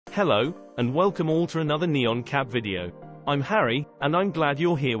Hello, and welcome all to another Neon Cab video. I'm Harry, and I'm glad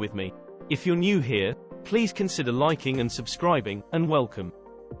you're here with me. If you're new here, please consider liking and subscribing, and welcome.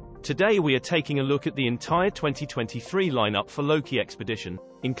 Today we are taking a look at the entire 2023 lineup for Loki Expedition,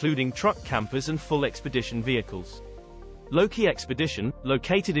 including truck campers and full expedition vehicles. Loki Expedition,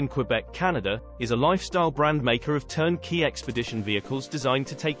 located in Quebec, Canada, is a lifestyle brand maker of turnkey expedition vehicles designed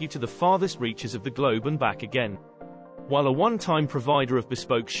to take you to the farthest reaches of the globe and back again. While a one-time provider of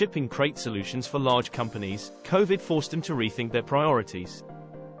bespoke shipping crate solutions for large companies, COVID forced them to rethink their priorities.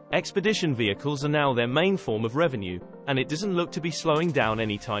 Expedition vehicles are now their main form of revenue, and it doesn't look to be slowing down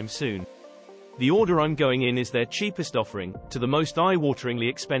anytime soon. The order I'm going in is their cheapest offering, to the most eye-wateringly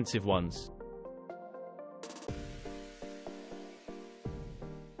expensive ones.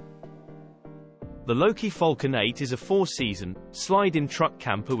 The Loki Falcon 8 is a four-season, slide-in truck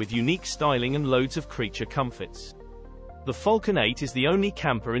camper with unique styling and loads of creature comforts. The Falcon 8 is the only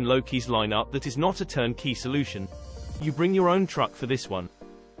camper in Loki's lineup that is not a turnkey solution. You bring your own truck for this one.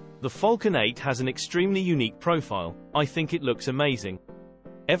 The Falcon 8 has an extremely unique profile. I think it looks amazing.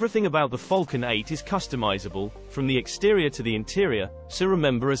 Everything about the Falcon 8 is customizable, from the exterior to the interior, so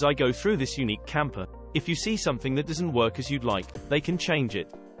remember as I go through this unique camper, if you see something that doesn't work as you'd like, they can change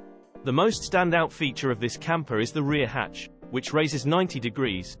it. The most standout feature of this camper is the rear hatch, which raises 90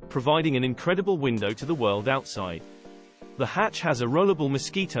 degrees, providing an incredible window to the world outside. The hatch has a rollable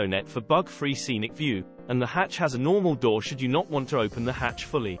mosquito net for bug-free scenic view, and the hatch has a normal door should you not want to open the hatch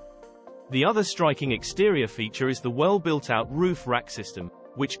fully. The other striking exterior feature is the well-built-out roof rack system,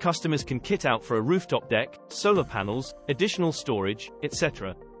 which customers can kit out for a rooftop deck, solar panels, additional storage,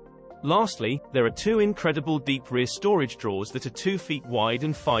 etc. Lastly, there are two incredible deep rear storage drawers that are 2 feet wide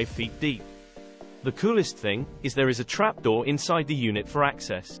and 5 feet deep. The coolest thing is there is a trapdoor inside the unit for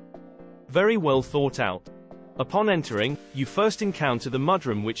access. Very well thought out. Upon entering, you first encounter the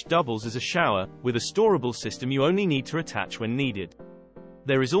mudroom, which doubles as a shower, with a storable system you only need to attach when needed.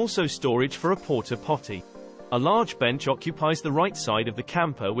 There is also storage for a porta potty. A large bench occupies the right side of the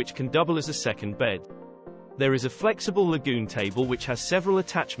camper, which can double as a second bed. There is a flexible lagoon table which has several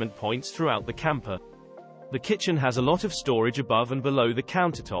attachment points throughout the camper. The kitchen has a lot of storage above and below the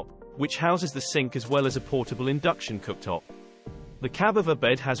countertop, which houses the sink as well as a portable induction cooktop. The cab of a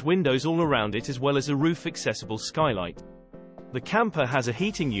bed has windows all around it as well as a roof-accessible skylight. The camper has a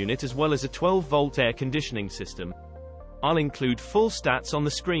heating unit as well as a 12-volt air conditioning system. I'll include full stats on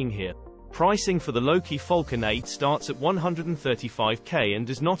the screen here. Pricing for the Loki Falcon 8 starts at $135,000 and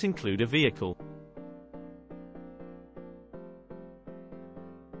does not include a vehicle.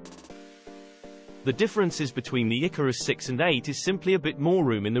 The differences between the Icarus 6 and 8 is simply a bit more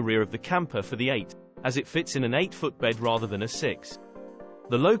room in the rear of the camper for the 8. As it fits in an 8-foot bed rather than a 6.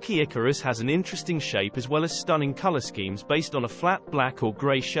 The Loki Icarus has an interesting shape as well as stunning color schemes based on a flat black or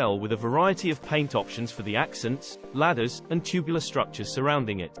gray shell with a variety of paint options for the accents, ladders, and tubular structures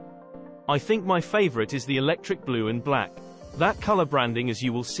surrounding it. I think my favorite is the electric blue and black. That color branding, as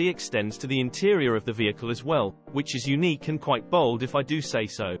you will see, extends to the interior of the vehicle as well, which is unique and quite bold if I do say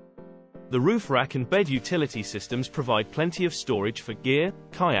so. The roof rack and bed utility systems provide plenty of storage for gear,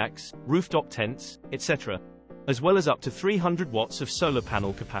 kayaks, rooftop tents, etc., as well as up to 300 watts of solar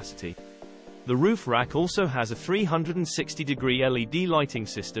panel capacity. The roof rack also has a 360-degree LED lighting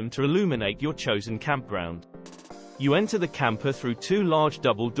system to illuminate your chosen campground. You enter the camper through 2 large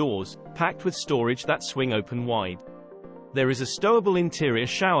double doors, packed with storage that swing open wide. There is a stowable interior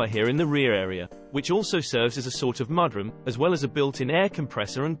shower here in the rear area, which also serves as a sort of mudroom, as well as a built-in air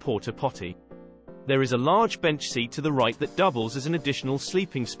compressor and porta potty. There is a large bench seat to the right that doubles as an additional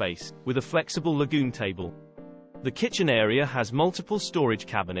sleeping space, with a flexible lagoon table. The kitchen area has multiple storage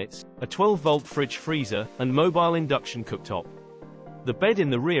cabinets, a 12-volt fridge freezer, and mobile induction cooktop. The bed in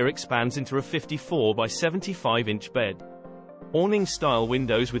the rear expands into a 54 by 75-inch bed. Awning-style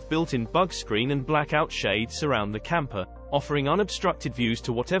windows with built-in bug screen and blackout shades surround the camper, offering unobstructed views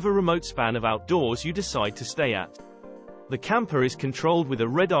to whatever remote span of outdoors you decide to stay at. The camper is controlled with a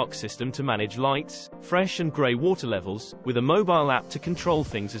red arc system to manage lights, fresh and grey water levels, with a mobile app to control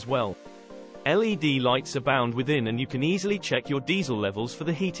things as well. LED lights abound within and you can easily check your diesel levels for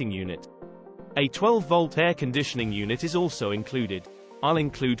the heating unit. A 12-volt air conditioning unit is also included. I'll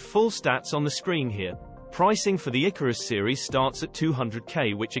include full stats on the screen here. Pricing for the Icarus series starts at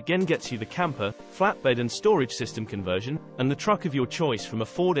 $200,000, which again gets you the camper, flatbed and storage system conversion, and the truck of your choice from a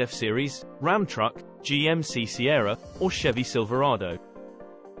Ford F-Series, Ram truck, GMC Sierra, or Chevy Silverado.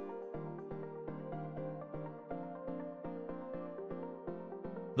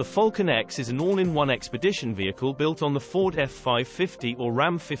 The Falcon X is an all-in-one expedition vehicle built on the Ford F550 or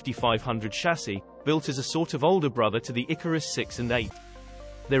Ram 5500 chassis, built as a sort of older brother to the Icarus 6 and 8.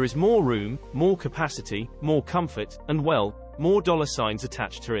 There is more room, more capacity, more comfort, and well, more dollar signs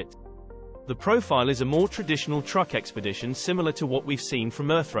attached to it. The profile is a more traditional truck expedition similar to what we've seen from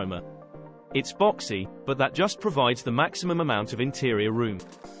Earthroamer. It's boxy, but that just provides the maximum amount of interior room.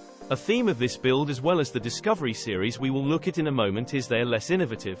 A theme of this build as well as the Discovery series we will look at in a moment is they're less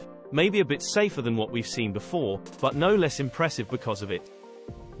innovative, maybe a bit safer than what we've seen before, but no less impressive because of it.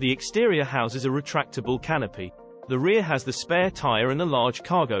 The exterior houses a retractable canopy. The rear has the spare tire and a large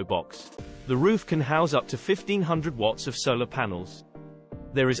cargo box. The roof can house up to 1500 watts of solar panels.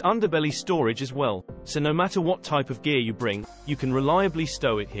 There is underbelly storage as well, so no matter what type of gear you bring, you can reliably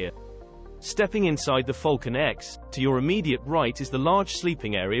stow it here. Stepping inside the Falcon X, to your immediate right is the large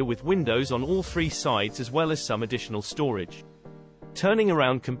sleeping area with windows on all three sides as well as some additional storage. Turning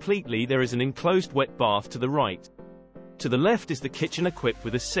around completely, there is an enclosed wet bath to the right. To the left is the kitchen equipped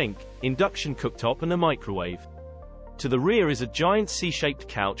with a sink, induction cooktop and a microwave. To the rear is a giant C-shaped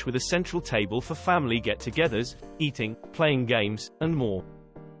couch with a central table for family get-togethers, eating, playing games, and more.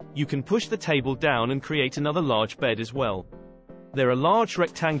 You can push the table down and create another large bed as well. There are large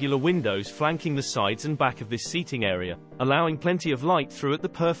rectangular windows flanking the sides and back of this seating area, allowing plenty of light through at the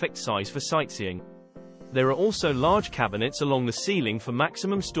perfect size for sightseeing. There are also large cabinets along the ceiling for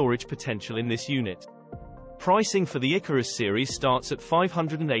maximum storage potential in this unit. Pricing for the Icarus series starts at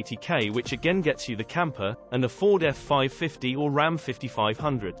 $580K, which again gets you the camper, and a Ford F550 or Ram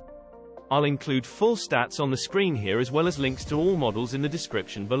 5500. I'll include full stats on the screen here as well as links to all models in the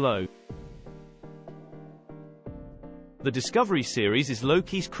description below. The Discovery series is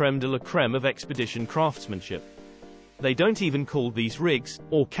Loki's creme de la creme of expedition craftsmanship. They don't even call these rigs,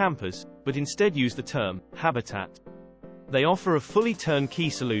 or campers, but instead use the term habitat. They offer a fully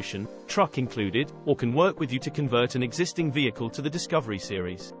turnkey solution, truck included, or can work with you to convert an existing vehicle to the Discovery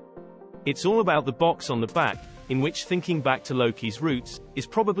series. It's all about the box on the back, in which, thinking back to Loki's roots, is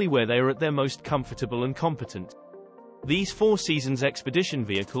probably where they are at their most comfortable and competent. These 4 seasons expedition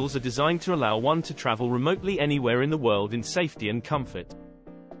vehicles are designed to allow one to travel remotely anywhere in the world in safety and comfort.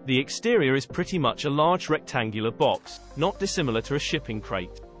 The exterior is pretty much a large rectangular box, not dissimilar to a shipping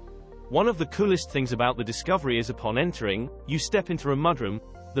crate. One of the coolest things about the Discovery is upon entering, you step into a mudroom.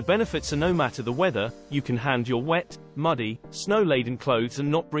 The benefits are no matter the weather, you can hand your wet, muddy, snow-laden clothes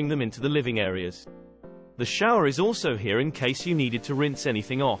and not bring them into the living areas. The shower is also here in case you needed to rinse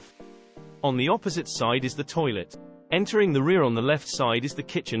anything off. On the opposite side is the toilet. Entering the rear on the left side is the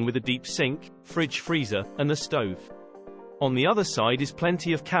kitchen with a deep sink, fridge freezer, and a stove. On the other side is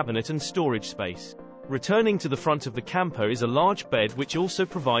plenty of cabinet and storage space. Returning to the front of the camper is a large bed which also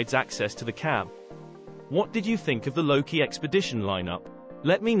provides access to the cab. What did you think of the Loki Expedition lineup?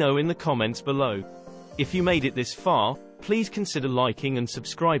 Let me know in the comments below. If you made it this far, please consider liking and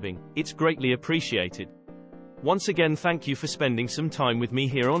subscribing, it's greatly appreciated. Once again, thank you for spending some time with me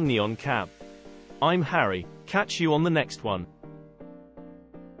here on Neon Cab. I'm Harry, catch you on the next one.